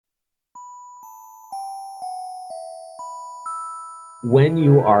When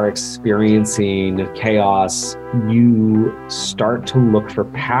you are experiencing chaos, you start to look for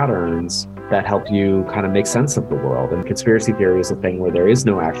patterns that help you kind of make sense of the world. And conspiracy theory is a thing where there is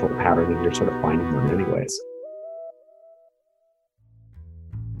no actual pattern and you're sort of finding one anyways.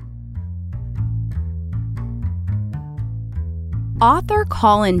 Author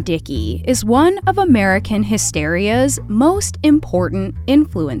Colin Dickey is one of American hysteria's most important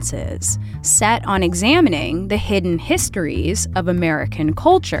influences, set on examining the hidden histories of American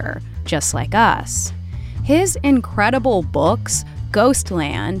culture, just like us. His incredible books,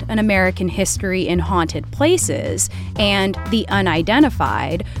 Ghostland, An American History in Haunted Places, and The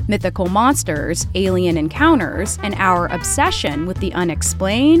Unidentified, Mythical Monsters, Alien Encounters, and Our Obsession with the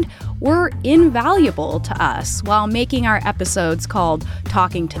Unexplained were invaluable to us while making our episodes called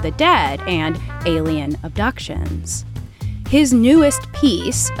Talking to the Dead and Alien Abductions. His newest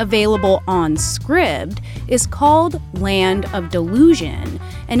piece, available on Scribd, is called Land of Delusion,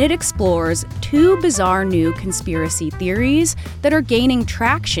 and it explores two bizarre new conspiracy theories that are gaining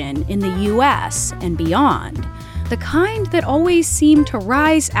traction in the US and beyond, the kind that always seem to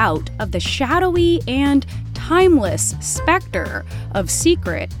rise out of the shadowy and timeless specter of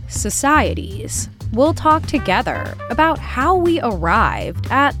secret societies. We'll talk together about how we arrived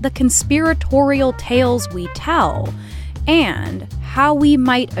at the conspiratorial tales we tell, and how we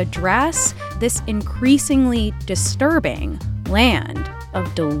might address this increasingly disturbing land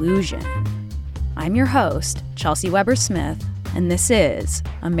of delusion. I'm your host, Chelsea Weber Smith, and this is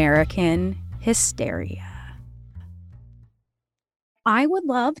American Hysteria. I would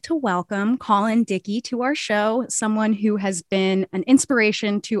love to welcome Colin Dickey to our show, someone who has been an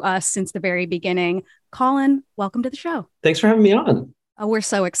inspiration to us since the very beginning. Colin, welcome to the show. Thanks for having me on. Oh, we're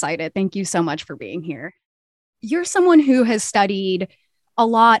so excited. Thank you so much for being here. You're someone who has studied a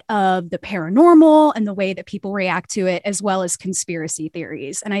lot of the paranormal and the way that people react to it, as well as conspiracy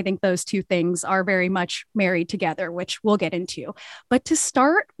theories. And I think those two things are very much married together, which we'll get into. But to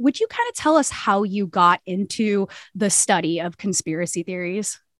start, would you kind of tell us how you got into the study of conspiracy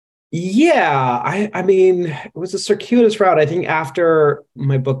theories? Yeah, I mean, it was a circuitous route. I think after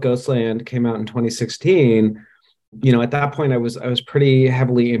my book Ghostland came out in 2016, at that point I was pretty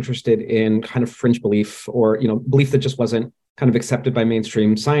heavily interested in kind of fringe belief or, belief that just wasn't kind of accepted by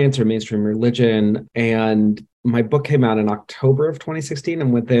mainstream science or mainstream religion. And my book came out in October of 2016.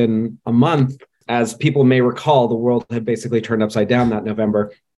 And within a month, as people may recall, the world had basically turned upside down that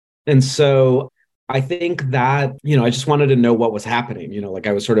November. And so I think that, I just wanted to know what was happening.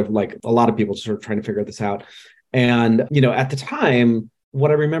 I was sort of like a lot of people sort of trying to figure this out. And, at the time,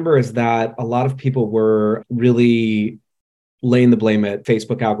 what I remember is that a lot of people were really laying the blame at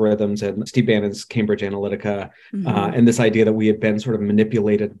Facebook algorithms and Steve Bannon's Cambridge Analytica, and this idea that we had been sort of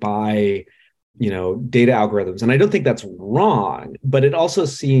manipulated by, data algorithms. And I don't think that's wrong, but it also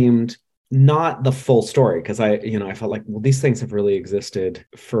seemed not the full story because I felt like, well, these things have really existed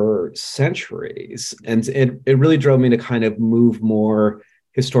for centuries. And it really drove me to kind of move more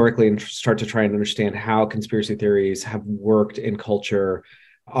historically and start to try and understand how conspiracy theories have worked in culture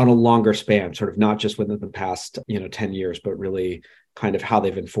on a longer span, sort of not just within the past, 10 years, but really kind of how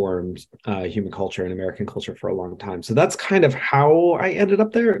they've informed human culture and American culture for a long time. So that's kind of how I ended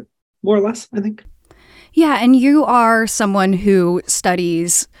up there, more or less, I think. Yeah, and you are someone who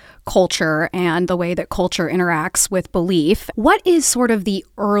studies culture and the way that culture interacts with belief. What is sort of the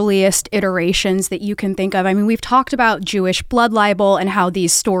earliest iterations that you can think of? I mean, we've talked about Jewish blood libel and how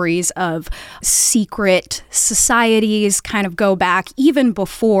these stories of secret societies kind of go back even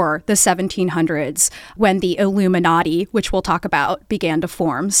before the 1700s when the Illuminati, which we'll talk about, began to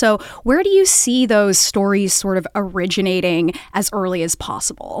form. So where do you see those stories sort of originating as early as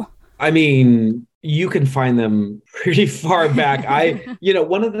possible? I mean, you can find them pretty far back.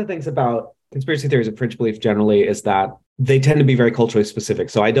 One of the things about conspiracy theories and fringe belief generally is that they tend to be very culturally specific.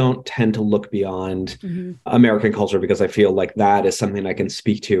 So I don't tend to look beyond American culture because I feel like that is something I can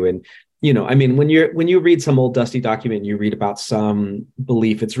speak to. And, when you read some old dusty document, you read about some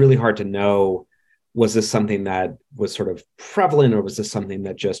belief, it's really hard to know, was this something that was sort of prevalent or was this something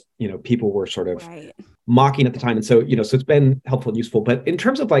that just, people were sort of mocking at the time? And so, so it's been helpful and useful. But in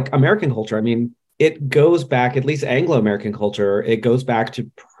terms of like American culture, I mean, it goes back, at least Anglo-American culture, it goes back to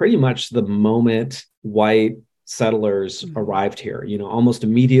pretty much the moment white settlers arrived here, almost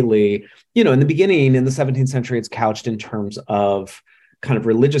immediately. In the beginning, in the 17th century, it's couched in terms of kind of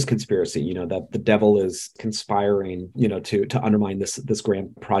religious conspiracy, that the devil is conspiring, to undermine this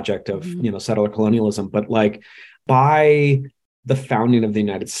grand project of, settler colonialism. But like by the founding of the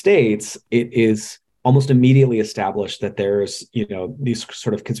United States, it is almost immediately established that there's, these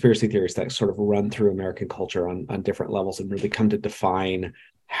sort of conspiracy theories that sort of run through American culture on different levels and really come to define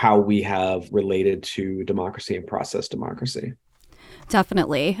how we have related to democracy and process democracy.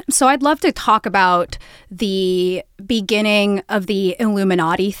 Definitely. So I'd love to talk about the beginning of the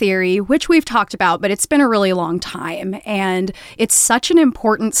Illuminati theory, which we've talked about, but it's been a really long time. And it's such an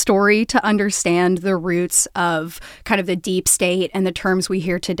important story to understand the roots of kind of the deep state and the terms we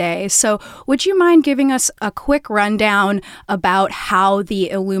hear today. So would you mind giving us a quick rundown about how the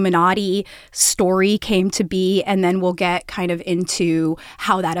Illuminati story came to be? And then we'll get kind of into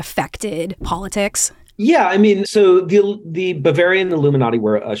how that affected politics. Yeah, I mean, so the Bavarian Illuminati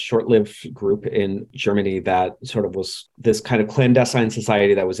were a short-lived group in Germany that sort of was this kind of clandestine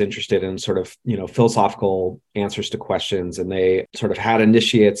society that was interested in sort of, philosophical answers to questions. And they sort of had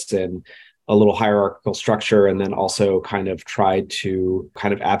initiates and a little hierarchical structure, and then also kind of tried to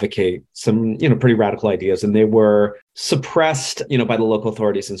kind of advocate some, pretty radical ideas. And they were suppressed, by the local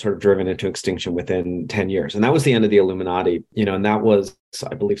authorities and sort of driven into extinction within 10 years. And that was the end of the Illuminati, and that was,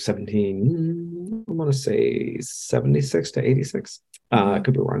 I believe, 76 to 86. I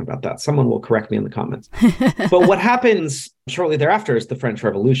could be wrong about that. Someone will correct me in the comments. But what happens shortly thereafter is the French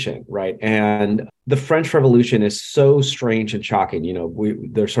Revolution, right? And the French Revolution is so strange and shocking.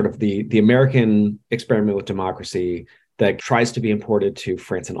 There's sort of the American experiment with democracy that tries to be imported to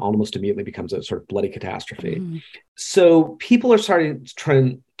France and almost immediately becomes a sort of bloody catastrophe. Mm. So people are trying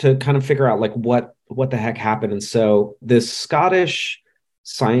to kind of figure out like what the heck happened. And so this Scottish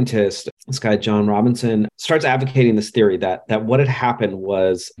scientist, this guy, John Robinson, starts advocating this theory that what had happened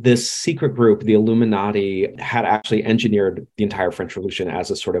was this secret group, the Illuminati, had actually engineered the entire French Revolution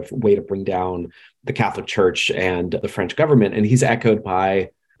as a sort of way to bring down the Catholic Church and the French government. And he's echoed by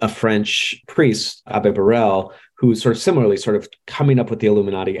a French priest, Abbé Birel, who's sort of similarly sort of coming up with the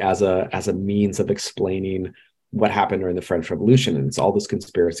Illuminati as a means of explaining what happened during the French Revolution. And it's all this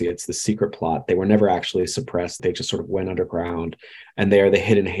conspiracy. It's the secret plot. They were never actually suppressed. They just sort of went underground, and they are the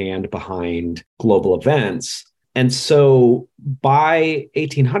hidden hand behind global events. And so by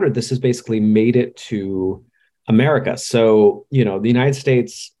 1800, this has basically made it to America. So, the United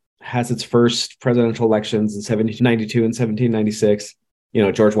States has its first presidential elections in 1792 and 1796.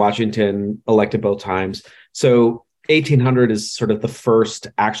 George Washington elected both times. So 1800 is sort of the first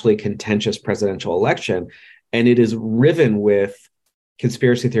actually contentious presidential election. And it is riven with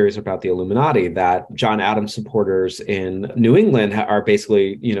conspiracy theories about the Illuminati that John Adams supporters in New England are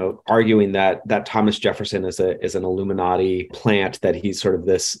basically, arguing that Thomas Jefferson is an Illuminati plant, that he's sort of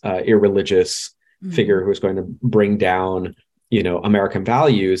this irreligious figure who is going to bring down, American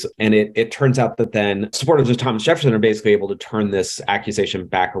values. And it turns out that then supporters of Thomas Jefferson are basically able to turn this accusation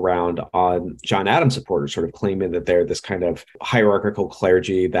back around on John Adams supporters, sort of claiming that they're this kind of hierarchical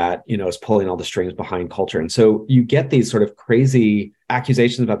clergy that, is pulling all the strings behind culture. And so you get these sort of crazy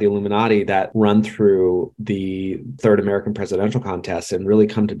accusations about the Illuminati that run through the third American presidential contest and really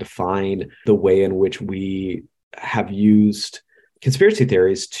come to define the way in which we have used conspiracy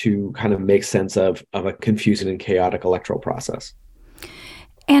theories to kind of make sense of a confusing and chaotic electoral process.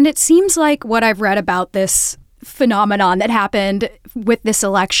 And it seems like what I've read about this phenomenon that happened with this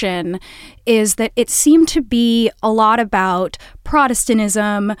election is that it seemed to be a lot about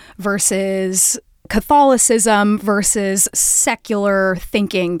Protestantism versus Catholicism versus secular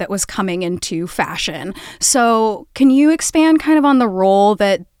thinking that was coming into fashion. So can you expand kind of on the role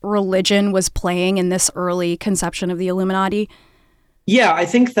that religion was playing in this early conception of the Illuminati? Yeah, I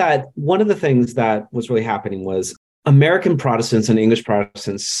think that one of the things that was really happening was American Protestants and English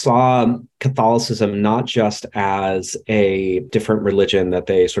Protestants saw Catholicism not just as a different religion that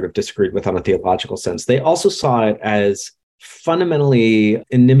they sort of disagreed with on a theological sense. They also saw it as fundamentally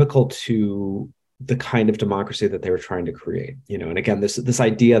inimical to the kind of democracy that they were trying to create. And again, this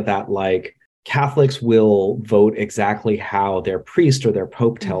idea that like Catholics will vote exactly how their priest or their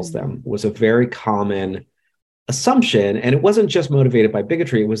pope tells them was a very common assumption. And it wasn't just motivated by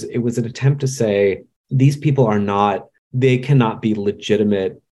bigotry. It was an attempt to say these people they cannot be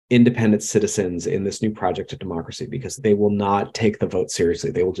legitimate, independent citizens in this new project of democracy because they will not take the vote seriously.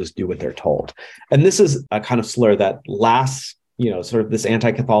 They will just do what they're told. And this is a kind of slur that lasts, sort of this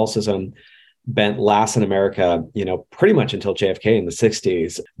anti-Catholicism bent lasts in America, pretty much until JFK in the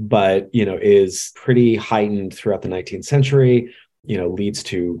 60s, but, is pretty heightened throughout the 19th century. Leads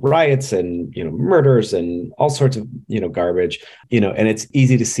to riots and, murders and all sorts of, garbage, and it's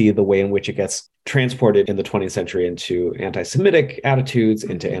easy to see the way in which it gets transported in the 20th century into anti-Semitic attitudes,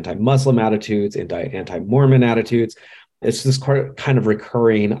 into anti-Muslim attitudes, into anti-Mormon attitudes. It's this kind of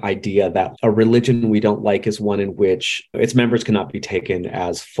recurring idea that a religion we don't like is one in which its members cannot be taken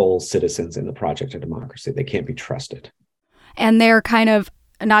as full citizens in the project of democracy. They can't be trusted. And they're kind of,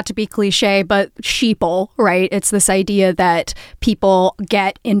 not to be cliche, but sheeple, right? It's this idea that people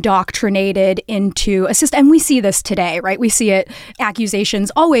get indoctrinated into a system. And we see this today, right? We see it,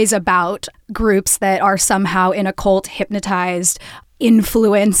 accusations always about groups that are somehow in a cult, hypnotized,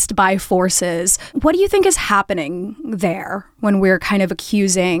 influenced by forces. What do you think is happening there when we're kind of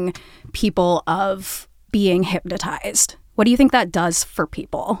accusing people of being hypnotized? What do you think that does for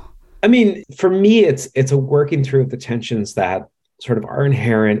people? I mean, for me, it's a working through of the tensions that sort of are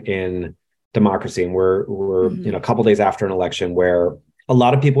inherent in democracy. And we're a couple days after an election where a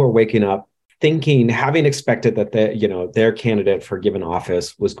lot of people are waking up thinking, having expected that their candidate for a given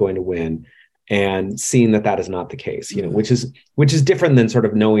office was going to win, and seeing that is not the case, which is different than sort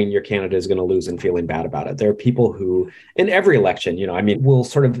of knowing your candidate is going to lose and feeling bad about it. There are people who, in every election, will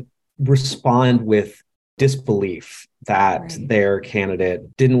sort of respond with disbelief that their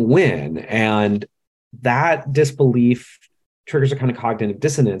candidate didn't win. And that disbelief triggers a kind of cognitive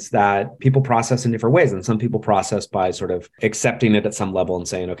dissonance that people process in different ways. And some people process by sort of accepting it at some level and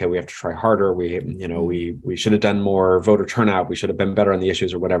saying, okay, we have to try harder. We should have done more voter turnout. We should have been better on the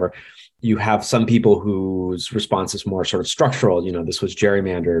issues or whatever. You have some people whose response is more sort of structural. This was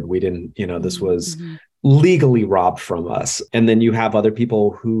gerrymandered. We didn't, this was legally robbed from us. And then you have other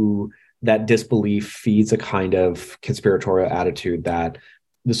people who that disbelief feeds a kind of conspiratorial attitude that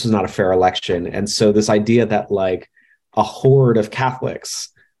this was not a fair election. And so this idea that like a horde of Catholics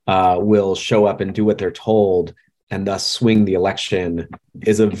will show up and do what they're told and thus swing the election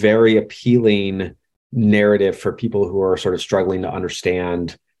is a very appealing narrative for people who are sort of struggling to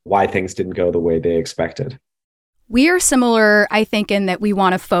understand why things didn't go the way they expected. We are similar, I think, in that we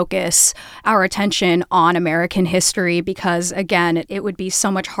want to focus our attention on American history because, again, it would be so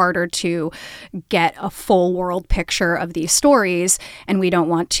much harder to get a full world picture of these stories, and we don't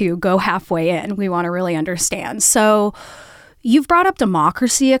want to go halfway in. We want to really understand. So you've brought up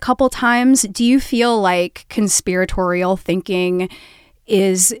democracy a couple times. Do you feel like conspiratorial thinking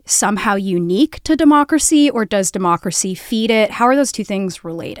is somehow unique to democracy, or does democracy feed it? How are those two things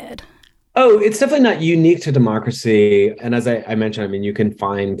related? Oh, it's definitely not unique to democracy. And as I mentioned, you can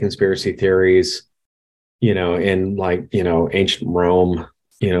find conspiracy theories, in ancient Rome,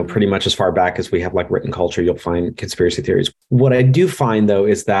 pretty much as far back as we have like written culture, you'll find conspiracy theories. What I do find, though,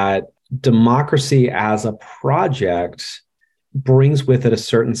 is that democracy as a project brings with it a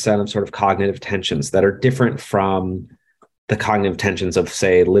certain set of sort of cognitive tensions that are different from the cognitive tensions of,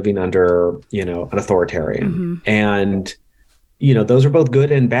 say, living under, an authoritarian. And those are both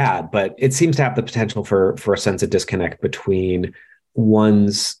good and bad, but it seems to have the potential for a sense of disconnect between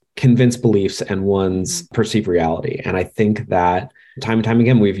one's convinced beliefs and one's perceived reality. And I think that time and time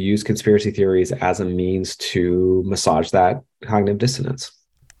again, we've used conspiracy theories as a means to massage that cognitive dissonance.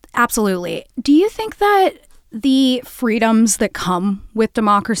 Absolutely. Do you think that the freedoms that come with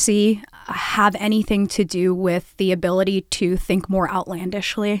democracy have anything to do with the ability to think more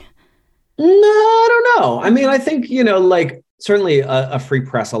outlandishly? No, I don't know. I think, certainly a free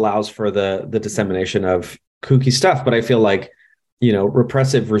press allows for the dissemination of kooky stuff, but I feel like,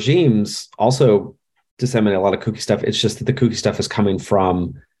 repressive regimes also disseminate a lot of kooky stuff. It's just that the kooky stuff is coming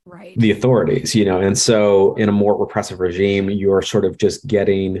from the authorities, and so in a more repressive regime, you're sort of just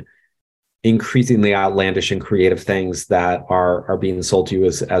getting increasingly outlandish and creative things that are being sold to you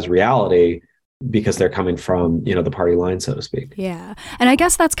as reality, because they're coming from, the party line, so to speak. Yeah. And I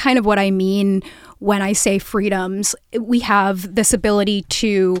guess that's kind of what I mean when I say freedoms. We have this ability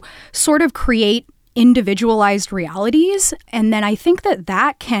to sort of create individualized realities. And then I think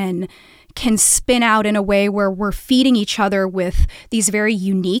that can spin out in a way where we're feeding each other with these very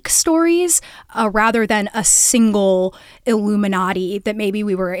unique stories rather than a single Illuminati that maybe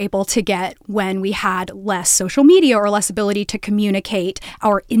we were able to get when we had less social media or less ability to communicate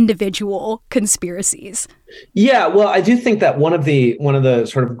our individual conspiracies. Yeah, well, I do think that one of the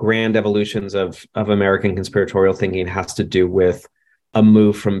sort of grand evolutions of American conspiratorial thinking has to do with a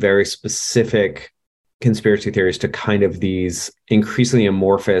move from very specific conspiracy theories to kind of these increasingly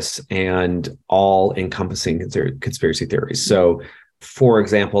amorphous and all-encompassing conspiracy theories. So, for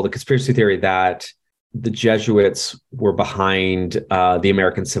example, the conspiracy theory that the Jesuits were behind the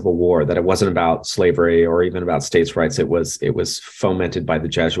American Civil War, that it wasn't about slavery or even about states' rights, it was fomented by the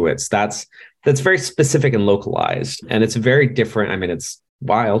Jesuits. That's very specific and localized, and it's very different. It's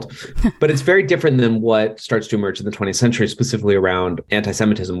wild, but it's very different than what starts to emerge in the 20th century, specifically around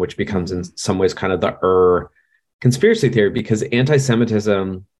anti-Semitism, which becomes in some ways kind of the conspiracy theory, because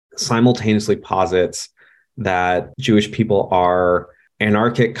anti-Semitism simultaneously posits that Jewish people are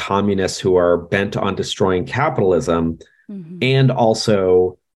anarchic communists who are bent on destroying capitalism, and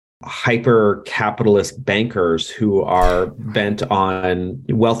also hyper capitalist bankers who are bent on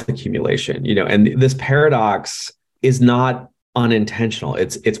wealth accumulation. And this paradox is not unintentional.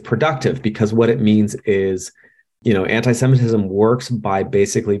 It's productive, because what it means is, anti-Semitism works by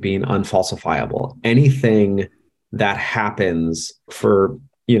basically being unfalsifiable. Anything that happens for,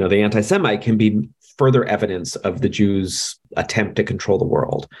 the anti-Semite can be further evidence of the Jews' attempt to control the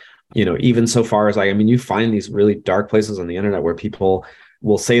world. Even so far as you find these really dark places on the internet where people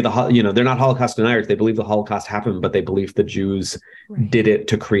will say they're not Holocaust deniers. They believe the Holocaust happened, but they believe the Jews did it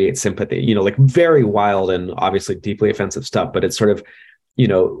to create sympathy, like very wild and obviously deeply offensive stuff. But it's sort of,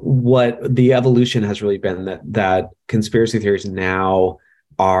 what the evolution has really been that conspiracy theories now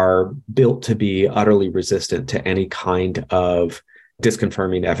are built to be utterly resistant to any kind of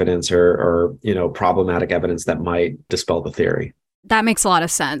disconfirming evidence or problematic evidence that might dispel the theory. That makes a lot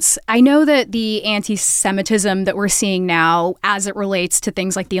of sense. I know that the anti-Semitism that we're seeing now, as it relates to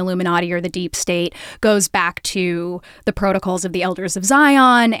things like the Illuminati or the deep state, goes back to the Protocols of the Elders of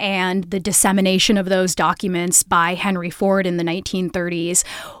Zion and the dissemination of those documents by Henry Ford in the 1930s.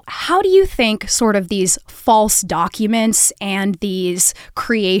 How do you think sort of these false documents and these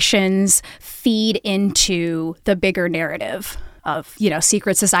creations feed into the bigger narrative of,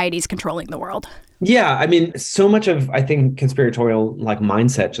 secret societies controlling the world? Yeah, so much of, I think, conspiratorial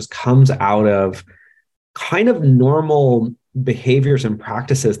mindset just comes out of kind of normal behaviors and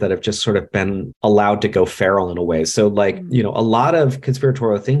practices that have just sort of been allowed to go feral in a way. So a lot of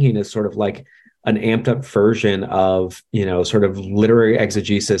conspiratorial thinking is sort of like an amped up version of, sort of literary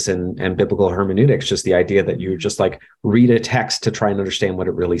exegesis and biblical hermeneutics, just the idea that you just read a text to try and understand what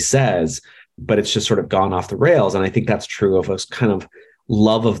it really says, but it's just sort of gone off the rails. And I think that's true of us kind of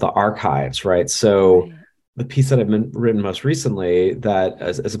love of the archives, right? So the piece that I've written most recently that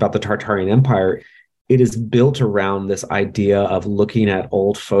is about the Tartarian Empire, it is built around this idea of looking at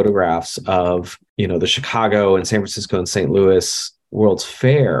old photographs of, the Chicago and San Francisco and St. Louis World's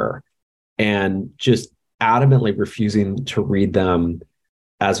Fair, and just adamantly refusing to read them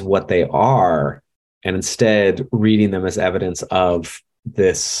as what they are, and instead reading them as evidence of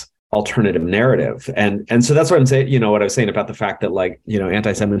this alternative narrative. And so that's what I'm saying, what I was saying about the fact that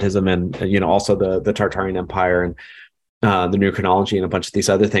anti-Semitism and, also the Tartarian Empire and the new chronology and a bunch of these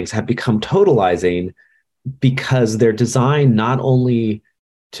other things have become totalizing, because they're designed not only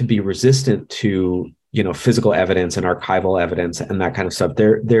to be resistant to, physical evidence and archival evidence and that kind of stuff.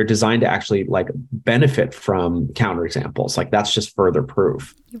 They're designed to actually benefit from counterexamples. That's just further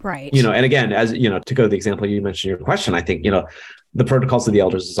proof. Right. And again, as to go to the example you mentioned in your question, I think, the Protocols of the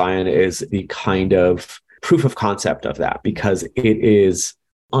Elders of Zion is the kind of proof of concept of that, because it is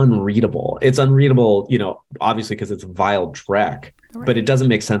unreadable. It's unreadable, obviously because it's vile dreck, but it doesn't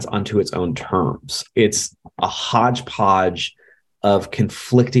make sense unto its own terms. It's a hodgepodge of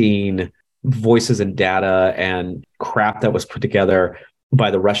conflicting voices and data and crap that was put together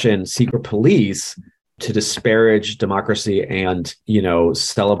by the Russian secret police to disparage democracy and,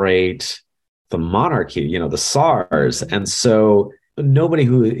 celebrate the monarchy, the Tsars. And so nobody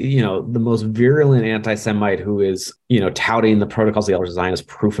who, the most virulent anti-Semite who is, touting the Protocols of the Elders of Zion as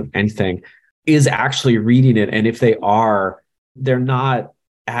proof of anything is actually reading it. And if they are, they're not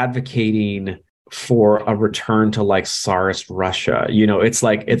advocating for a return to Tsarist Russia. It's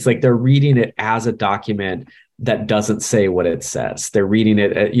like they're reading it as a document that doesn't say what it says. They're reading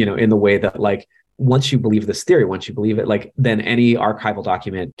it, in the way that once you believe this theory, once you believe it, then any archival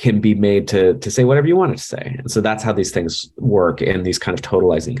document can be made to say whatever you want it to say. And so that's how these things work in these kind of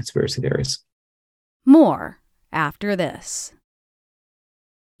totalizing conspiracy theories. More after this.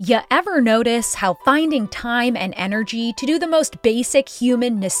 You ever notice how finding time and energy to do the most basic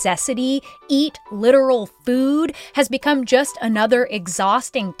human necessity, eat literal food, has become just another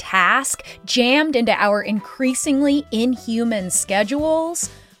exhausting task jammed into our increasingly inhuman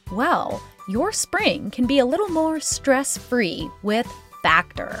schedules? Well, your spring can be a little more stress-free with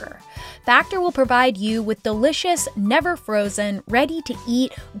Factor. Factor will provide you with delicious, never-frozen,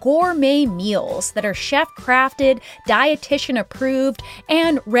 ready-to-eat gourmet meals that are chef-crafted, dietitian-approved,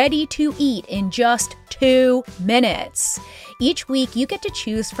 and ready to eat in just 2 minutes. Each week, you get to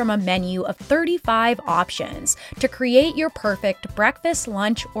choose from a menu of 35 options to create your perfect breakfast,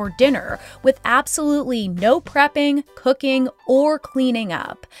 lunch, or dinner with absolutely no prepping, cooking, or cleaning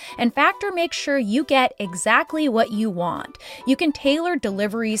up. And Factor makes sure you get exactly what you want. You can tailor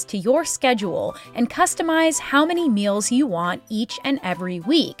deliveries to your schedule and customize how many meals you want each and every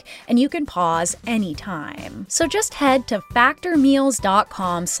week, and you can pause anytime. So just head to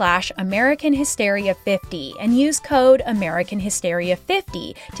factormeals.com/AmericanHysteria50 and use code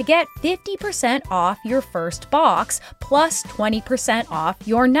AmericanHysteria50 to get 50% off your first box plus 20% off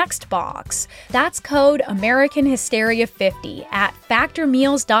your next box. That's code AmericanHysteria50 at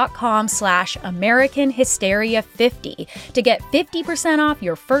factormeals.com/AmericanHysteria50 to get 50% off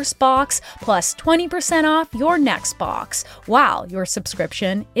your first box plus 20% off your next box while your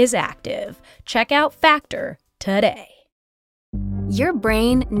subscription is active. Check out Factor today. Your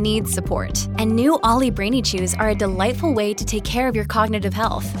brain needs support, and new Ollie Brainy Chews are a delightful way to take care of your cognitive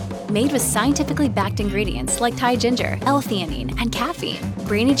health. Made with scientifically backed ingredients like Thai ginger, L-theanine, and caffeine,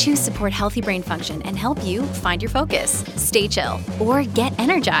 Brainy Chews support healthy brain function and help you find your focus, stay chill, or get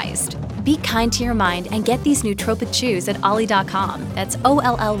energized. Be kind to your mind and get these nootropic chews at ollie.com. That's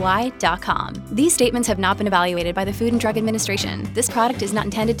OLLY.com. These statements have not been evaluated by the Food and Drug Administration. This product is not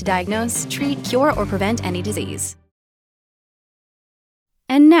intended to diagnose, treat, cure, or prevent any disease.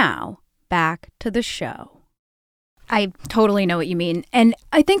 And now, back to the show. I totally know what you mean. And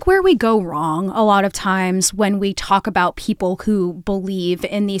I think where we go wrong a lot of times when we talk about people who believe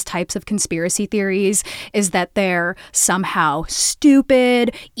in these types of conspiracy theories is that they're somehow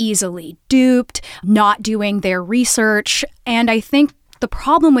stupid, easily duped, not doing their research. And I think the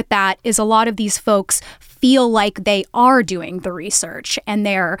problem with that is a lot of these folks feel like they are doing the research and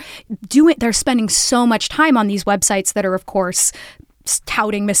they're spending so much time on these websites that are, of course,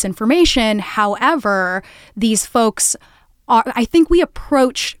 touting misinformation. However, these folks I think we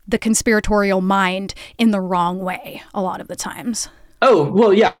approach the conspiratorial mind in the wrong way a lot of the times. Oh,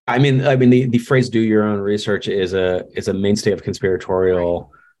 well, yeah. I mean, the phrase "do your own research" is a mainstay of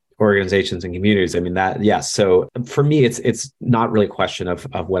conspiratorial organizations and communities. I mean, that, yes. So for me, it's not really a question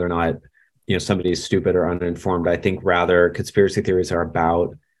of whether or not, somebody is stupid or uninformed. I think rather conspiracy theories are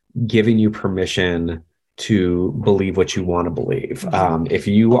about giving you permission to believe what you want to believe. If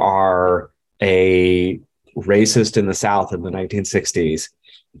you are a racist in the South in the 1960s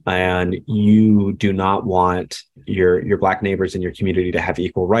and you do not want your Black neighbors in your community to have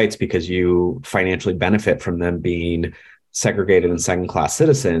equal rights because you financially benefit from them being segregated and second-class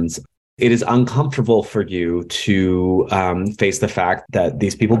citizens, it is uncomfortable for you to face the fact that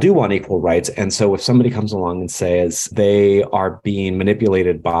these people do want equal rights. And so if somebody comes along and says they are being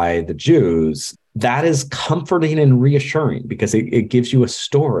manipulated by the Jews, that is comforting and reassuring because it gives you a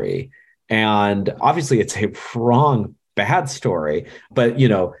story. And obviously it's a wrong, bad story, but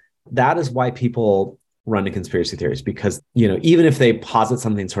that is why people run to conspiracy theories, because even if they posit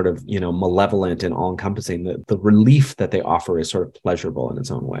something sort of malevolent and all-encompassing, the relief that they offer is sort of pleasurable in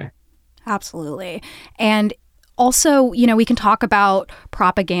its own way. Absolutely. And also, we can talk about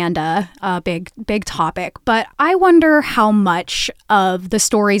propaganda, a big topic, but I wonder how much of the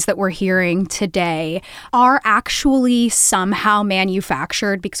stories that we're hearing today are actually somehow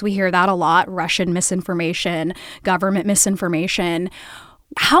manufactured, because we hear that a lot: Russian misinformation, government misinformation.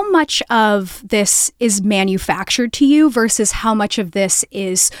 How much of this is manufactured to you versus how much of this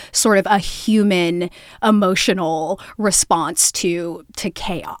is sort of a human emotional response to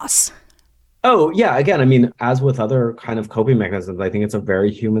chaos? Oh, yeah. Again, I mean, as with other kind of coping mechanisms, I think it's a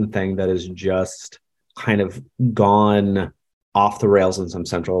very human thing that is just kind of gone off the rails in some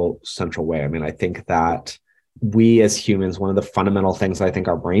central way. I mean, I think that we as humans, one of the fundamental things I think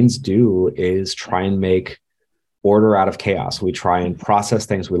our brains do is try and make order out of chaos. We try and process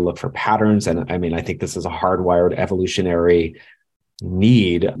things. We look for patterns. And I mean, I think this is a hardwired evolutionary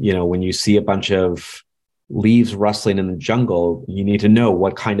need. When you see a bunch of leaves rustling in the jungle, you need to know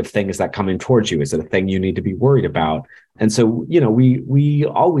what kind of thing is that coming towards you. Is it a thing you need to be worried about? And so, we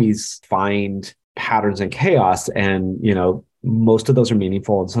always find patterns in chaos, and, most of those are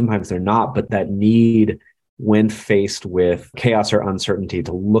meaningful and sometimes they're not, but that need when faced with chaos or uncertainty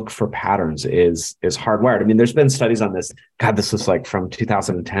to look for patterns is hardwired. I mean, there's been studies on this. God, this was like from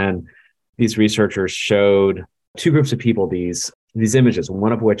 2010. These researchers showed two groups of people these images,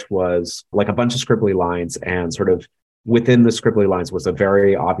 one of which was like a bunch of scribbly lines, and sort of within the scribbly lines was a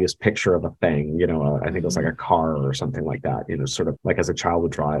very obvious picture of a thing, I think it was like a car or something like that, sort of like as a child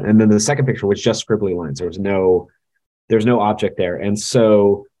would draw it. And then the second picture was just scribbly lines. There's no object there. And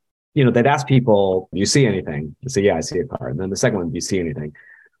so, they'd ask people, do you see anything? They say, yeah, I see a car. And then the second one, do you see anything?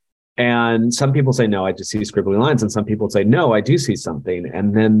 And some people say, no, I just see scribbly lines. And some people say, no, I do see something.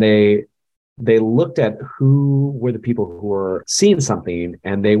 And then they looked at who were the people who were seeing something,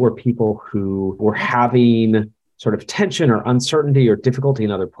 and they were people who were having sort of tension or uncertainty or difficulty in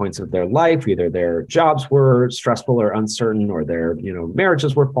other points of their life. Either their jobs were stressful or uncertain, or their,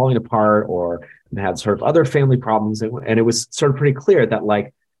 marriages were falling apart, or they had sort of other family problems. And it was sort of pretty clear that,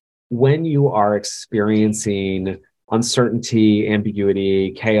 like, when you are experiencing uncertainty,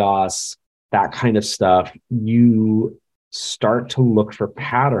 ambiguity, chaos, that kind of stuff, you start to look for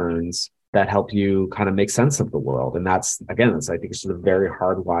patterns that help you kind of make sense of the world. And that's, again, I think it's sort of very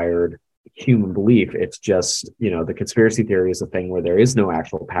hardwired human belief. It's just, the conspiracy theory is a thing where there is no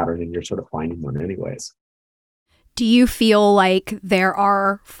actual pattern and you're sort of finding one anyways. Do you feel like there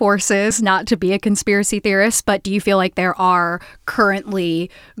are forces, not to be a conspiracy theorist, but do you feel like there are currently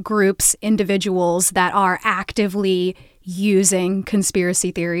groups, individuals that are actively using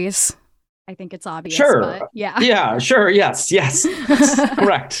conspiracy theories? I think it's obvious. Sure. But yeah. Yeah, sure. Yes.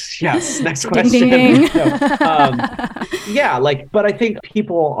 Correct. Yes. Next question. Ding, ding. But I think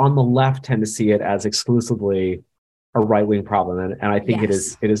people on the left tend to see it as exclusively a right-wing problem. And I think it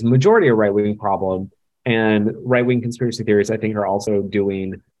is majority a right-wing problem. And right-wing conspiracy theories, I think, are also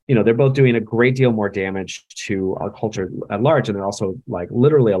doing, they're both doing a great deal more damage to our culture at large. And they're also, like,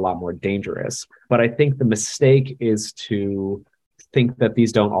 literally a lot more dangerous. But I think the mistake is to think that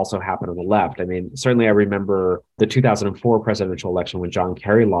these don't also happen on the left. I mean, certainly I remember the 2004 presidential election when John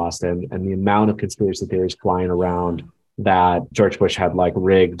Kerry lost, and the amount of conspiracy theories flying around that George Bush had, like,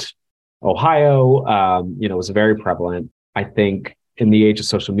 rigged Ohio, was very prevalent. I think in the age of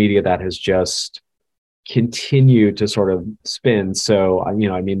social media, that has just continued to sort of spin. So,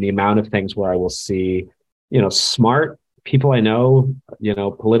 the amount of things where I will see, smart people I know,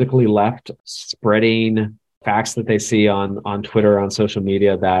 politically left, spreading facts that they see on Twitter, on social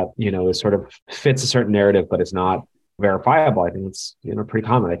media that, is sort of fits a certain narrative, but it's not verifiable. I think it's, pretty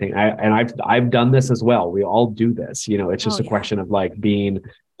common. I think I've done this as well. We all do this, it's just a question of, like, being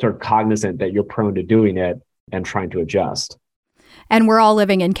sort of cognizant that you're prone to doing it and trying to adjust. And we're all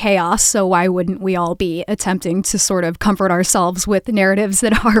living in chaos, so why wouldn't we all be attempting to sort of comfort ourselves with narratives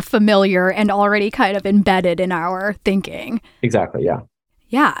that are familiar and already kind of embedded in our thinking? Exactly, yeah.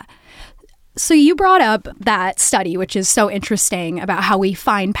 Yeah. So you brought up that study, which is so interesting, about how we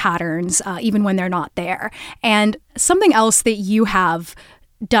find patterns even when they're not there. And something else that you have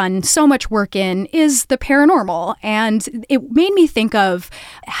done so much work in is the paranormal. And it made me think of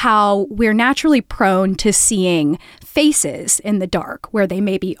how we're naturally prone to seeing faces in the dark where they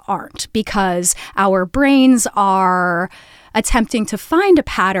maybe aren't, because our brains are attempting to find a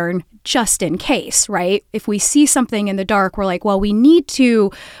pattern just in case, right? If we see something in the dark, we're like, well, we need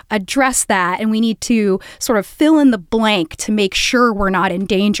to address that and we need to sort of fill in the blank to make sure we're not in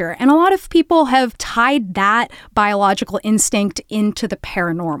danger. And a lot of people have tied that biological instinct into the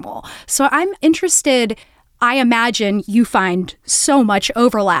paranormal. So I'm interested. I imagine you find so much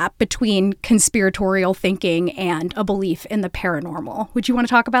overlap between conspiratorial thinking and a belief in the paranormal. Would you want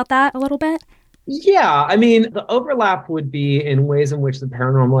to talk about that a little bit? Yeah, I mean, the overlap would be in ways in which the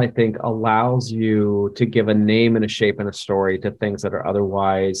paranormal, I think, allows you to give a name and a shape and a story to things that are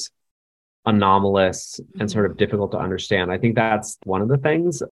otherwise anomalous and sort of difficult to understand. I think that's one of the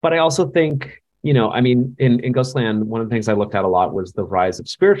things. But I also think, in Ghostland, one of the things I looked at a lot was the rise of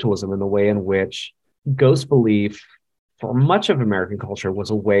spiritualism and the way in which ghost belief for much of American culture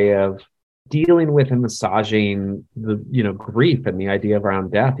was a way of dealing with and massaging the, grief and the idea of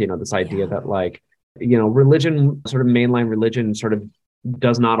around death, this idea that, like, religion, sort of mainline religion, sort of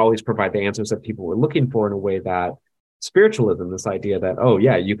does not always provide the answers that people were looking for, in a way that spiritualism, this idea that, oh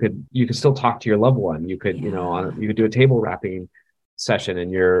yeah, you could still talk to your loved one. You could, you could do a table wrapping session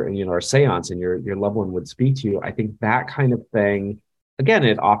and or seance, and your loved one would speak to you. I think that kind of thing, again,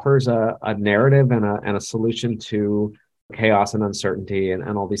 it offers a narrative and a solution to chaos and uncertainty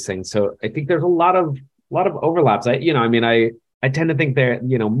and all these things. So I think there's a lot of overlaps. I tend to think that,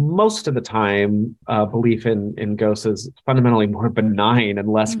 most of the time, belief in ghosts is fundamentally more benign and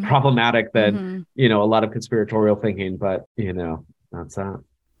less problematic than, a lot of conspiratorial thinking. But, that's that.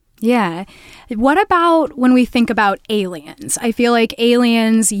 Yeah. What about when we think about aliens? I feel like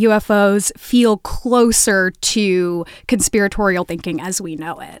aliens, UFOs feel closer to conspiratorial thinking as we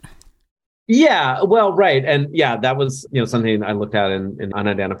know it. Yeah, well, right. And yeah, that was, something I looked at in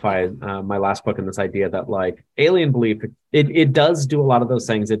Unidentified, my last book, and this idea that, like, alien belief, it does do a lot of those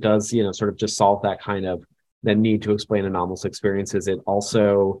things. It does, sort of just solve that kind of the need to explain anomalous experiences. It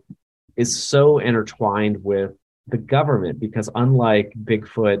also is so intertwined with the government, because unlike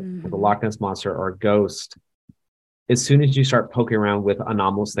Bigfoot, or the Loch Ness Monster, or a ghost, as soon as you start poking around with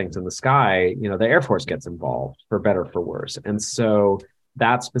anomalous things in the sky, the Air Force gets involved, for better or for worse. And so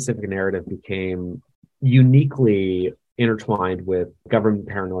that specific narrative became uniquely intertwined with government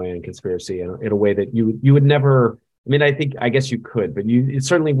paranoia and conspiracy in a way that you would never. I mean, I guess you could, but it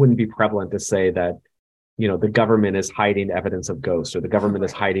certainly wouldn't be prevalent to say that, the government is hiding evidence of ghosts, or the government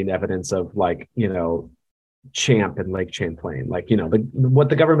is hiding evidence of Champ and Lake Champlain. What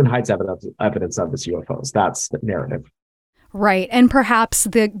the government hides evidence of is UFOs. That's the narrative. Right. And perhaps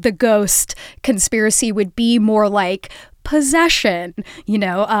the ghost conspiracy would be more like possession,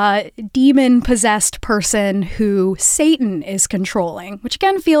 a demon-possessed person who Satan is controlling, which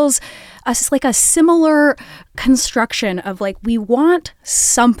again feels like a similar construction of we want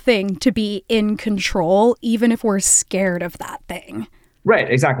something to be in control, even if we're scared of that thing.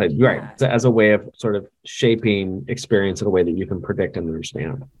 Right, exactly. Right. As a way of sort of shaping experience in a way that you can predict and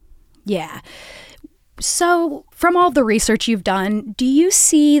understand. Yeah. So, from all the research you've done, do you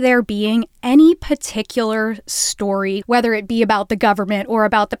see there being any particular story, whether it be about the government or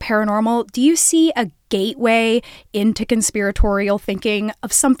about the paranormal, do you see a gateway into conspiratorial thinking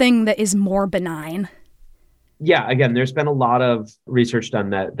of something that is more benign? Yeah, again, there's been a lot of research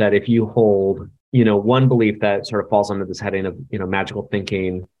done that if you hold, one belief that sort of falls under this heading of, magical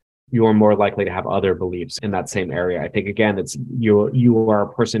thinking, you're more likely to have other beliefs in that same area. I think, again, it's you are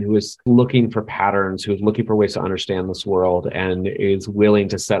a person who is looking for patterns, who is looking for ways to understand this world, and is willing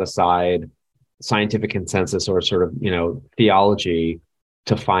to set aside scientific consensus or sort of, theology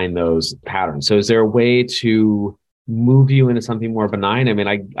to find those patterns. So is there a way to move you into something more benign? I mean,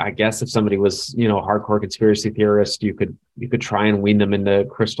 I guess if somebody was, a hardcore conspiracy theorist, you could try and wean them into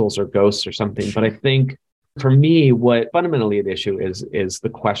crystals or ghosts or something. But I think for me, what fundamentally at issue is the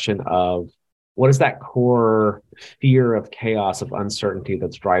question of what is that core fear of chaos, of uncertainty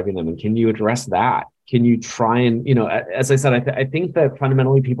that's driving them? And can you address that? Can you try and, as I said, I think that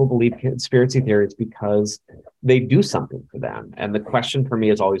fundamentally people believe conspiracy theories because they do something for them. And the question for me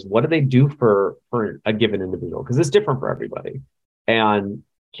is always, what do they do for a given individual? Because it's different for everybody. And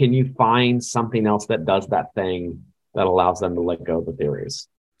can you find something else that does that thing that allows them to let go of the theories?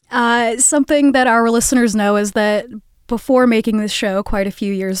 Something that our listeners know is that before making this show, quite a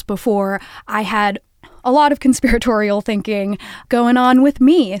few years before, I had a lot of conspiratorial thinking going on with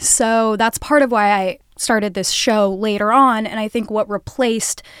me. So that's part of why I started this show later on. And I think what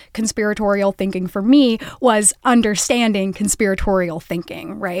replaced conspiratorial thinking for me was understanding conspiratorial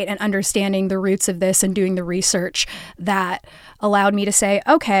thinking, right? And understanding the roots of this and doing the research that allowed me to say,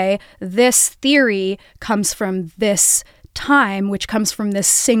 okay, this theory comes from this time, which comes from this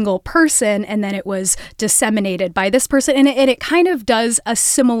single person, and then it was disseminated by this person, and it kind of does a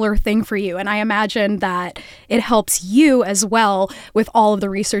similar thing for you. And I imagine that it helps you as well with all of the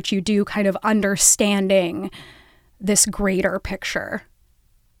research you do, kind of understanding this greater picture.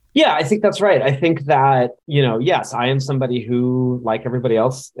 Yeah, I think that's right. I think that, yes, I am somebody who, like everybody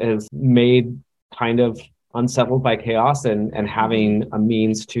else, is made kind of unsettled by chaos, and having a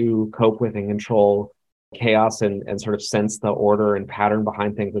means to cope with and control chaos and sort of sense the order and pattern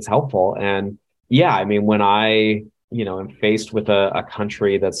behind things is helpful. And yeah, I mean, when I, am faced with a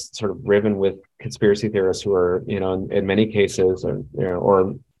country that's sort of riven with conspiracy theorists who are, in many cases,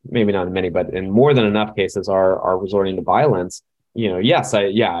 or maybe not in many, but in more than enough cases are resorting to violence, yes,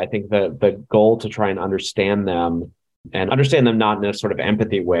 I think the goal to try and understand them not in a sort of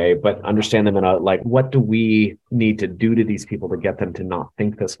empathy way, but understand them in a, what do we need to do to these people to get them to not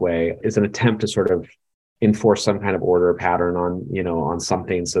think this way, is an attempt to sort of enforce some kind of order or pattern on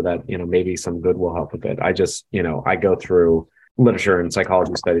something so that, maybe some good will help with it. I just, I go through literature and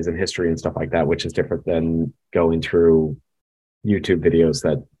psychology studies and history and stuff like that, which is different than going through YouTube videos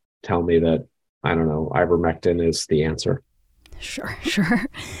that tell me that, I don't know, ivermectin is the answer. Sure.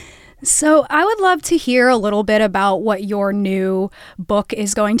 So I would love to hear a little bit about what your new book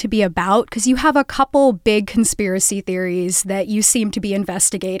is going to be about, because you have a couple big conspiracy theories that you seem to be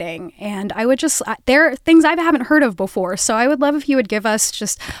investigating. And there are things I haven't heard of before. So I would love if you would give us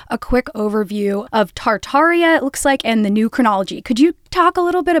just a quick overview of Tartaria, it looks like, and the new chronology. Could you talk a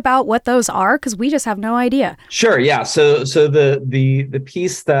little bit about what those are? Because we just have no idea. Sure. Yeah. So the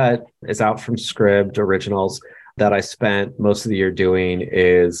piece that is out from Scribd Originals that I spent most of the year doing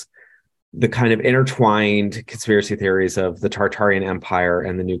is the kind of intertwined conspiracy theories of the Tartarian Empire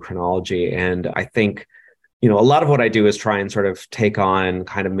and the new chronology. And I think, a lot of what I do is try and sort of take on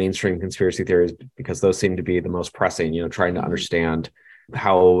kind of mainstream conspiracy theories because those seem to be the most pressing, trying to understand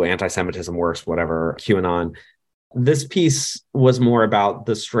how anti-Semitism works, whatever, QAnon. This piece was more about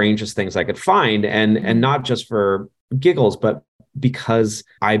the strangest things I could find, and not just for giggles, but because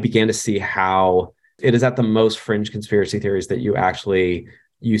I began to see how it is at the most fringe conspiracy theories that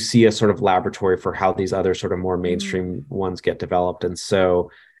you see a sort of laboratory for how these other sort of more mainstream ones get developed. And so,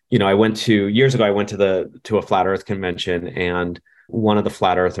 years ago, I went to a flat earth convention, and one of the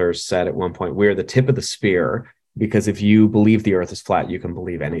flat earthers said at one point, we're the tip of the spear, because if you believe the earth is flat, you can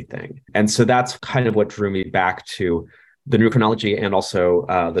believe anything. And so that's kind of what drew me back to the new chronology and also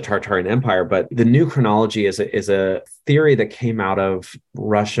the Tartarian Empire. But the new chronology is a theory that came out of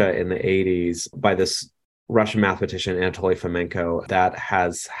Russia in the 80s by this Russian mathematician, Anatoly Fomenko, that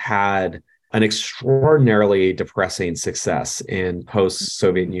has had an extraordinarily depressing success in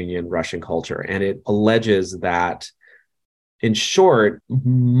post-Soviet Union Russian culture. And it alleges that, in short,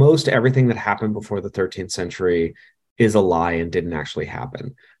 most everything that happened before the 13th century is a lie and didn't actually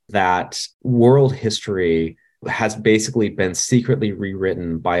happen. That world history has basically been secretly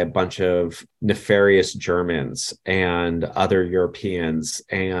rewritten by a bunch of nefarious Germans and other Europeans.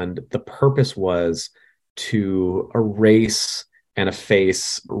 And the purpose was to erase and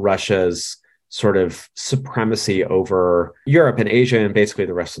efface Russia's sort of supremacy over Europe and Asia and basically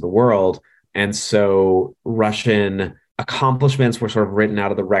the rest of the world. And so Russian accomplishments were sort of written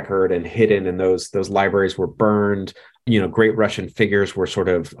out of the record and hidden, and those libraries were burned. Great Russian figures were sort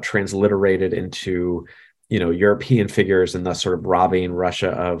of transliterated into European figures, and thus sort of robbing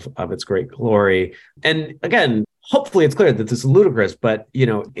Russia of its great glory. And again, hopefully it's clear that this is ludicrous, but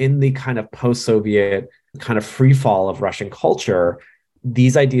in the kind of post-Soviet kind of free fall of Russian culture,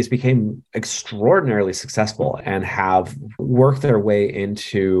 these ideas became extraordinarily successful and have worked their way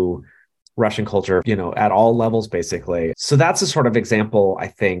into Russian culture, at all levels, basically. So that's a sort of example, I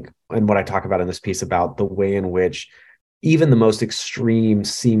think, and what I talk about in this piece about the way in which even the most extreme,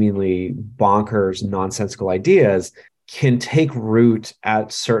 seemingly bonkers, nonsensical ideas can take root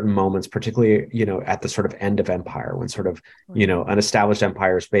at certain moments, particularly, at the sort of end of empire, when sort of, an established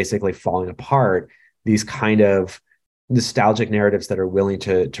empire is basically falling apart. These kind of nostalgic narratives that are willing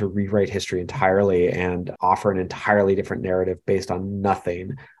to rewrite history entirely and offer an entirely different narrative based on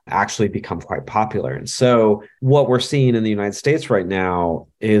nothing actually become quite popular. And so what we're seeing in the United States right now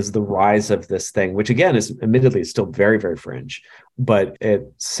is the rise of this thing, which again is admittedly still very, very fringe, but it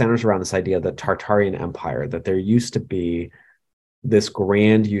centers around this idea of the Tartarian Empire, that there used to be this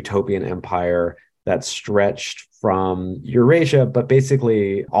grand utopian empire that stretched from Eurasia, but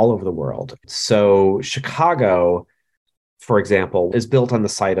basically all over the world. So Chicago, for example, is built on the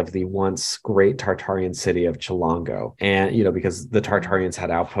site of the once great Tartarian city of Chilango. And, because the Tartarians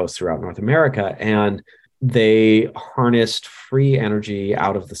had outposts throughout North America, and they harnessed free energy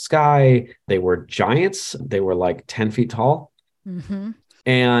out of the sky. They were giants. They were like 10 feet tall. Mm-hmm.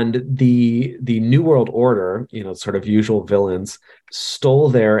 And the New World Order, sort of usual villains, stole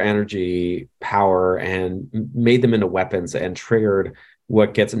their energy power and made them into weapons and triggered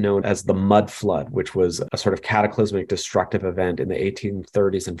what gets known as the Mud Flood, which was a sort of cataclysmic destructive event in the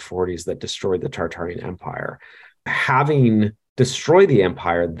 1830s and 40s that destroyed the Tartarian Empire. Having destroyed the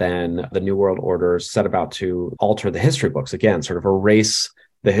empire, then the New World Order set about to alter the history books, again, sort of erase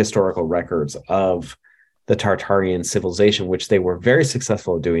the historical records of the Tartarian civilization, which they were very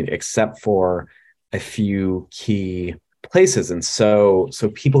successful at doing, except for a few key places. And so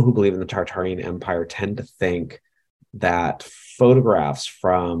people who believe in the Tartarian Empire tend to think that photographs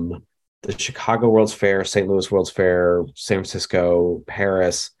from the Chicago World's Fair, St. Louis World's Fair, San Francisco,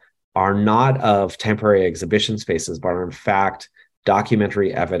 Paris are not of temporary exhibition spaces, but are in fact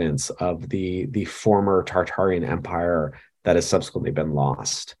documentary evidence of the former Tartarian Empire that has subsequently been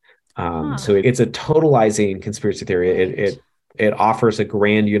lost. So it's a totalizing conspiracy theory. It offers a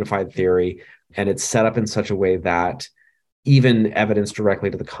grand unified theory, and it's set up in such a way that even evidence directly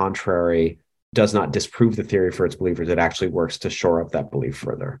to the contrary does not disprove the theory for its believers. It actually works to shore up that belief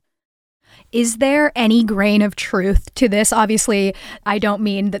further. Is there any grain of truth to this? Obviously, I don't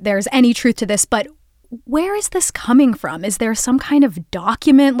mean that there's any truth to this, but where is this coming from? Is there some kind of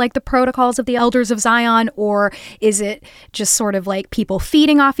document like the Protocols of the Elders of Zion, or is it just sort of like people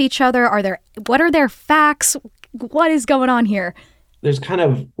feeding off each other? What are their facts? What is going on here? There's kind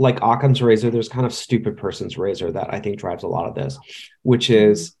of like Occam's razor, there's kind of stupid person's razor that I think drives a lot of this, which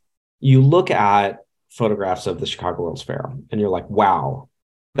is you look at photographs of the Chicago World's Fair and you're like, wow,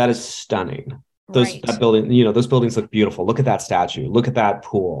 that is stunning. That building, those buildings look beautiful. Look at that statue. Look at that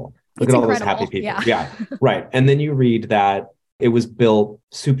pool. Look at all those happy people. Yeah. Right. And then you read that it was built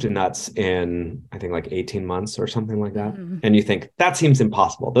soup to nuts in, I think, like 18 months or something like that. Mm-hmm. And you think that seems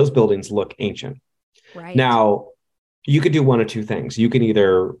impossible. Those buildings look ancient. Right. Now, you could do one of two things. You can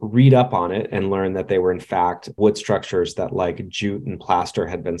either read up on it and learn that they were in fact wood structures that like jute and plaster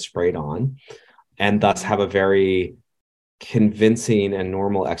had been sprayed on, and thus have a very convincing and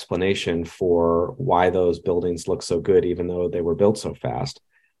normal explanation for why those buildings look so good, even though they were built so fast.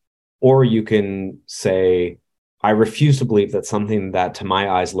 Or you can say, I refuse to believe that something that to my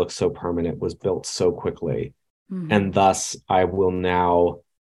eyes looks so permanent was built so quickly. Mm-hmm. And thus I will now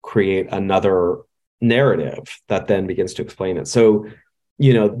create another narrative that then begins to explain it. So,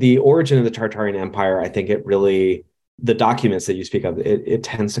 the origin of the Tartarian Empire, I think the documents that you speak of, it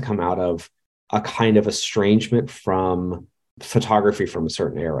tends to come out of a kind of estrangement from photography from a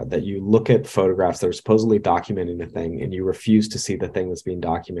certain era, that you look at photographs that are supposedly documenting a thing and you refuse to see the thing that's being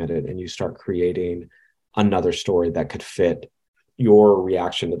documented, and you start creating another story that could fit your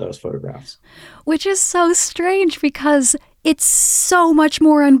reaction to those photographs. Which is so strange because it's so much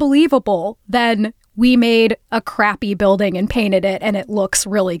more unbelievable than we made a crappy building and painted it and it looks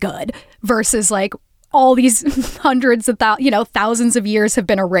really good versus like all these hundreds of thousands of years have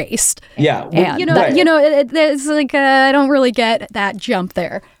been erased. Yeah. Well, and, it's like, I don't really get that jump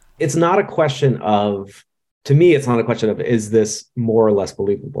there. It's not a question of, to me, it's not a question of, is this more or less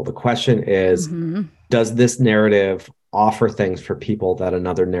believable? The question is, does this narrative offer things for people that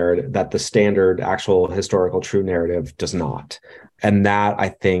another narrative, that the standard actual historical true narrative does not? And that I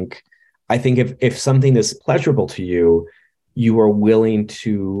think if something is pleasurable to you, you are willing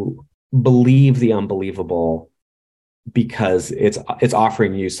to believe the unbelievable because it's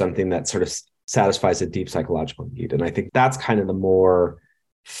offering you something that sort of satisfies a deep psychological need. And I think that's kind of the more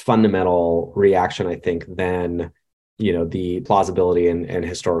fundamental reaction, I think, than, the plausibility and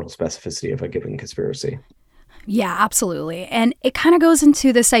historical specificity of a given conspiracy. Yeah, absolutely. And it kind of goes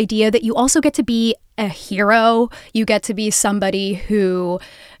into this idea that you also get to be a hero. You get to be somebody who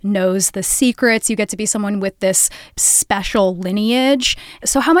knows the secrets. You get to be someone with this special lineage.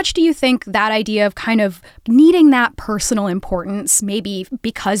 So how much do you think that idea of kind of needing that personal importance, maybe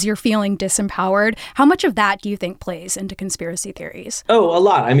because you're feeling disempowered, how much of that do you think plays into conspiracy theories? Oh, a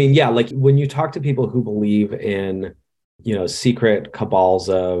lot. I mean, yeah, like when you talk to people who believe in, secret cabals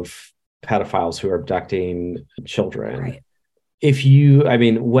of pedophiles who are abducting children. Right.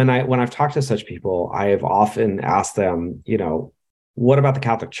 When I've talked to such people, I have often asked them, what about the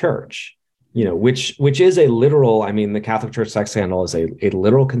Catholic Church? Which is a literal, the Catholic Church sex scandal is a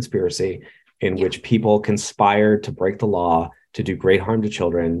literal conspiracy in which people conspired to break the law, to do great harm to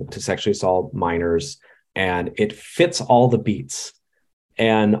children, to sexually assault minors, and it fits all the beats.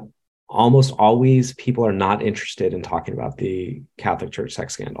 And almost always people are not interested in talking about the Catholic Church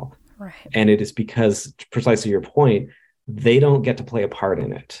sex scandal. Right. And it is because, precisely your point, they don't get to play a part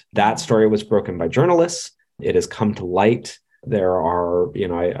in it. That story was broken by journalists. It has come to light. There are,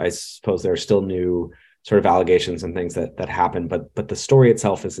 I suppose there are still new sort of allegations and things that happen, but the story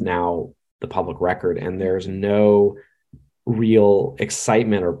itself is now the public record, and there's no real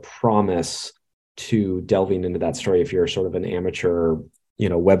excitement or promise to delving into that story if you're sort of an amateur,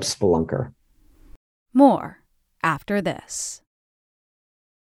 web spelunker. More after this.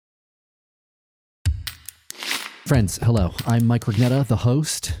 Friends, hello. I'm Mike Rugnetta, the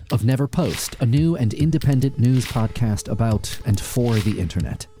host of Never Post, a new and independent news podcast about and for the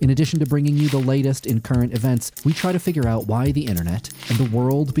internet. In addition to bringing you the latest in current events, we try to figure out why the internet and the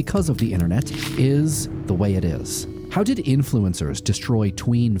world, because of the internet, is the way it is. How did influencers destroy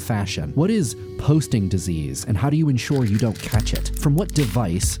tween fashion? What is posting disease, and how do you ensure you don't catch it? From what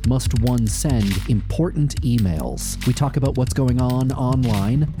device must one send important emails? We talk about what's going on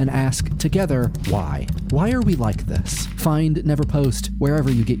online and ask together why. Why are we like this? Find Never Post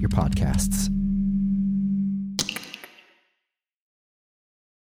wherever you get your podcasts.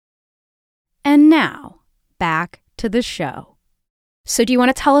 And now, back to the show. So do you want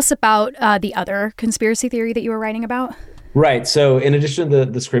to tell us about the other conspiracy theory that you were writing about? Right. So in addition to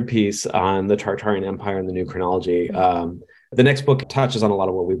the script piece on the Tartarian Empire and the new chronology, the next book touches on a lot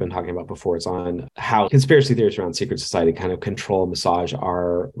of what we've been talking about before. It's on how conspiracy theories around secret society kind of control and massage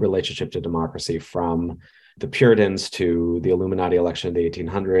our relationship to democracy, from the Puritans to the Illuminati election of the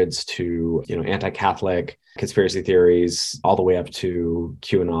 1800s to, anti-Catholic conspiracy theories, all the way up to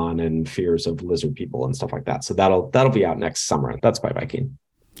QAnon and fears of lizard people and stuff like that. So that'll be out next summer. That's by Viking.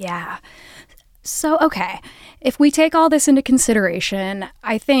 Yeah. So, okay, if we take all this into consideration,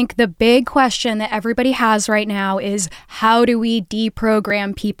 I think the big question that everybody has right now is, how do we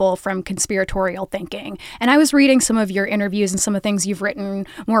deprogram people from conspiratorial thinking? And I was reading some of your interviews and some of the things you've written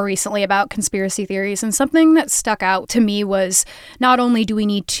more recently about conspiracy theories, and something that stuck out to me was, not only do we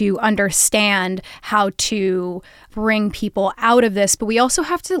need to understand how to bring people out of this, but we also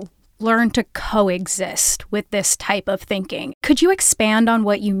have to learn to coexist with this type of thinking. Could you expand on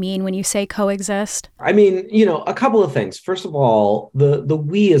what you mean when you say coexist? A couple of things. First of all, the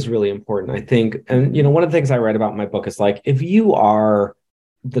we is really important, I think. And, one of the things I write about in my book is, like, if you are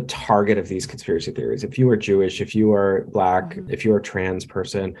the target of these conspiracy theories, if you are Jewish, if you are Black, if you are a trans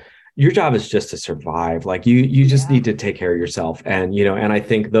person, your job is just to survive. Like you just need to take care of yourself. And, and I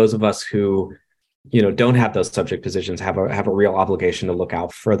think those of us who, don't have those subject positions have a real obligation to look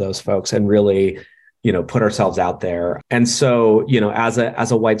out for those folks and really, put ourselves out there. And so, as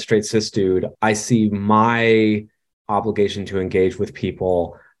a white straight cis dude, I see my obligation to engage with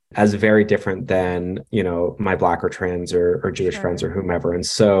people as very different than, my Black or trans or Jewish friends or whomever. And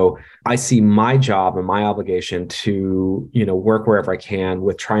so I see my job and my obligation to, work wherever I can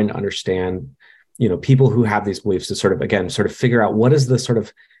with trying to understand, people who have these beliefs to sort of figure out what is the sort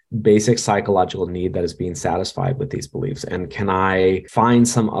of basic psychological need that is being satisfied with these beliefs. And can I find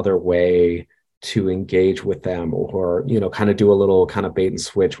some other way to engage with them or, kind of do a little kind of bait and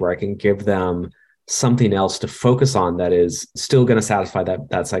switch where I can give them something else to focus on that is still going to satisfy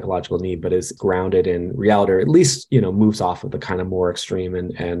that psychological need, but is grounded in reality, or at least, moves off of the kind of more extreme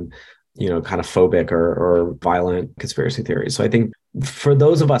and kind of phobic or violent conspiracy theories. So I think for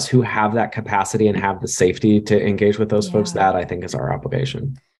those of us who have that capacity and have the safety to engage with those folks, that I think is our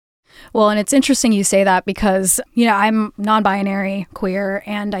obligation. Well, and it's interesting you say that because, I'm non-binary, queer,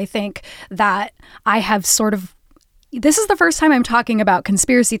 and I think that I have this is the first time I'm talking about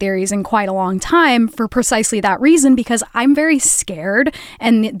conspiracy theories in quite a long time for precisely that reason, because I'm very scared.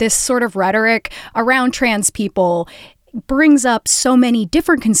 And this sort of rhetoric around trans people brings up so many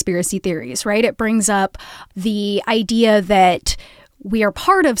different conspiracy theories, right? It brings up the idea that we are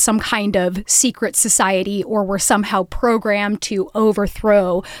part of some kind of secret society, or we're somehow programmed to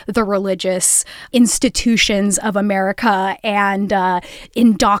overthrow the religious institutions of America and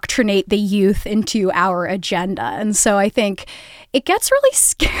indoctrinate the youth into our agenda. And so I think it gets really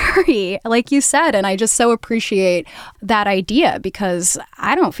scary, like you said, and I just so appreciate that idea because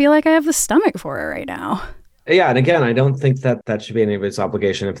I don't feel like I have the stomach for it right now. Yeah. And again, I don't think that should be anybody's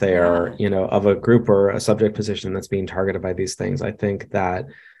obligation if they are, of a group or a subject position that's being targeted by these things. I think that,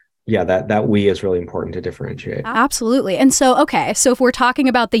 that we is really important to differentiate. Absolutely. And so, okay, so if we're talking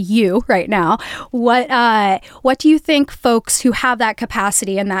about the you right now, what do you think folks who have that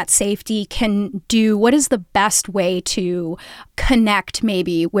capacity and that safety can do? What is the best way to connect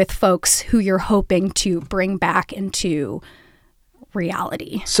maybe with folks who you're hoping to bring back into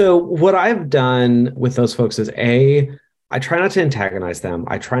reality? So what I've done with those folks is I try not to antagonize them.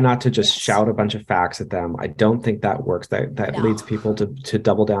 I try not to just shout a bunch of facts at them. I don't think that works. That leads people to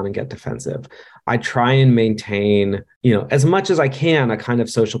double down and get defensive. I try and maintain, as much as I can, a kind of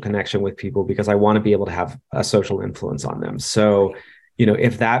social connection with people because I want to be able to have a social influence on them. So,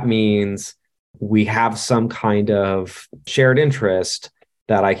 if that means we have some kind of shared interest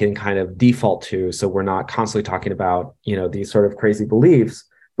that I can kind of default to. So we're not constantly talking about, these sort of crazy beliefs,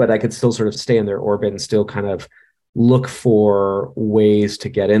 but I could still sort of stay in their orbit and still kind of look for ways to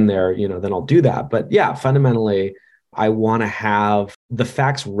get in there, then I'll do that. But yeah, fundamentally, I want to have the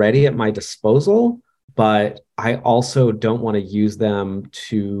facts ready at my disposal, but I also don't want to use them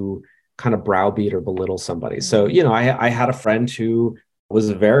to kind of browbeat or belittle somebody. So, I had a friend who was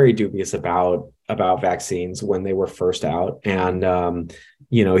very dubious about vaccines when they were first out. And,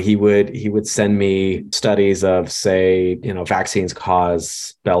 he would send me studies of, say, vaccines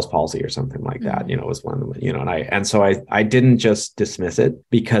cause Bell's palsy or something like that, was one of them, and so I didn't just dismiss it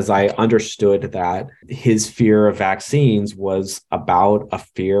because I understood that his fear of vaccines was about a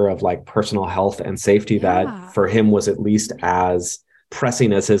fear of like personal health and safety that for him was at least as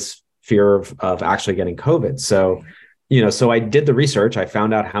pressing as his fear of actually getting COVID. So, so I did the research. I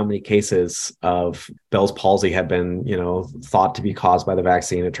found out how many cases of Bell's palsy had been, thought to be caused by the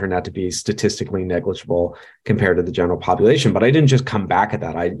vaccine. It turned out to be statistically negligible compared to the general population. But I didn't just come back at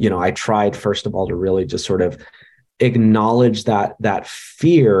that. I tried, first of all, to really just sort of acknowledge that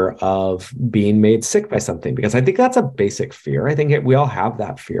fear of being made sick by something, because I think that's a basic fear. I think we all have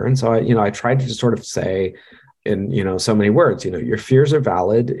that fear. And so I tried to just sort of say in, so many words, your fears are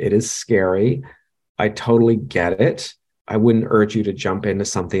valid. It is scary. I totally get it. I wouldn't urge you to jump into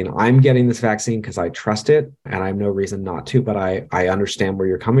something. I'm getting this vaccine because I trust it and I have no reason not to, but I understand where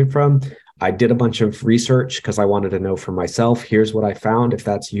you're coming from. I did a bunch of research because I wanted to know for myself, here's what I found, if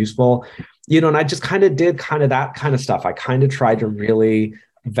that's useful, and I just kind of did that kind of stuff. I kind of tried to really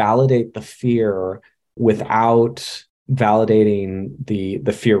validate the fear without validating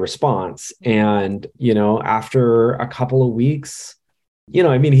the fear response. And, after a couple of weeks, he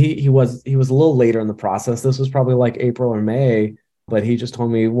was a little later in the process. This was probably like April or May, but he just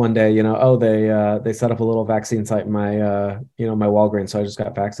told me one day, they set up a little vaccine site in my, my Walgreens. So I just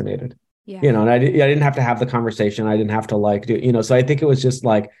got vaccinated, and I didn't have to have the conversation. I didn't have to do, so I think it was just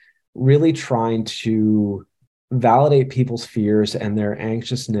like really trying to validate people's fears and their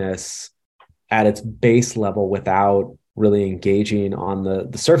anxiousness at its base level without really engaging on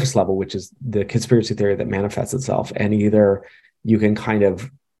the surface level, which is the conspiracy theory that manifests itself. And either you can kind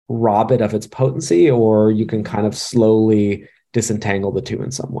of rob it of its potency, or you can kind of slowly disentangle the two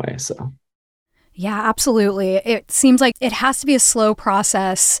in some way. So, yeah, absolutely. It seems like it has to be a slow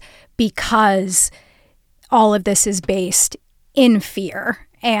process because all of this is based in fear.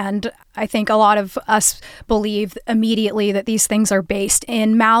 And I think a lot of us believe immediately that these things are based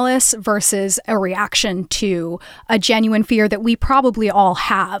in malice versus a reaction to a genuine fear that we probably all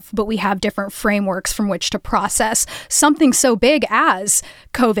have, but we have different frameworks from which to process something so big as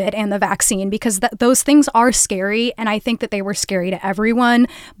COVID and the vaccine, because those things are scary. And I think that they were scary to everyone,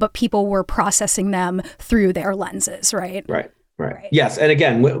 but people were processing them through their lenses, right? Right. Yes. And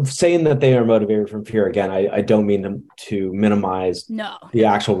again, saying that they are motivated from fear, again, I don't mean them to minimize the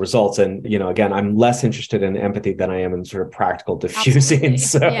actual results. And, again, I'm less interested in empathy than I am in sort of practical diffusing. Absolutely.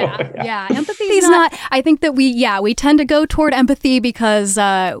 So yeah. Empathy is not, I think that we tend to go toward empathy because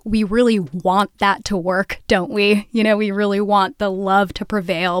we really want that to work, don't we? We really want the love to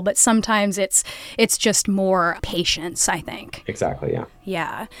prevail, but sometimes it's just more patience, I think. Exactly. Yeah.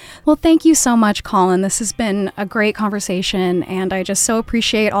 Yeah. Well, thank you so much, Colin. This has been a great conversation, and I just so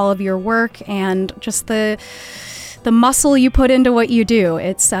appreciate all of your work and just the muscle you put into what you do.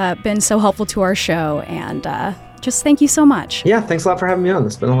 It's been so helpful to our show, and just thank you so much. Yeah, thanks a lot for having me on.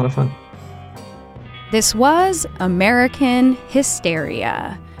 It's been a lot of fun. This was American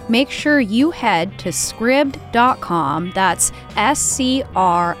Hysteria. Make sure you head to Scribd.com, that's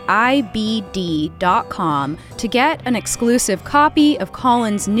SCRIBD.com, to get an exclusive copy of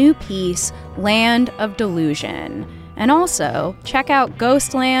Colin's new piece, Land of Delusion. And also, check out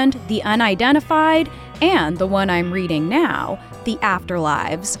Ghostland, The Unidentified, and the one I'm reading now, The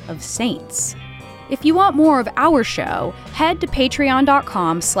Afterlives of Saints. If you want more of our show, head to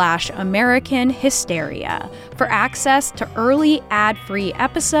patreon.com/American Hysteria for access to early ad-free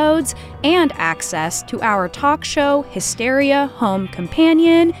episodes and access to our talk show, Hysteria Home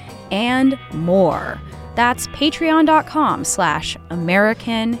Companion, and more. That's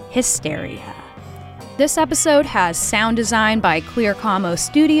patreon.com/American Hysteria. This episode has sound design by Clear Commo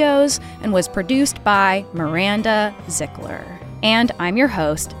Studios and was produced by Miranda Zickler. And I'm your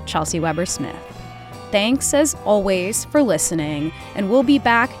host, Chelsea Weber-Smith. Thanks, as always, for listening, and we'll be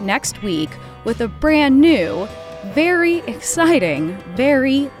back next week with a brand new, very exciting,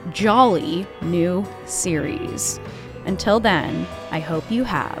 very jolly new series. Until then, I hope you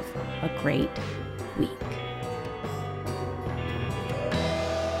have a great week.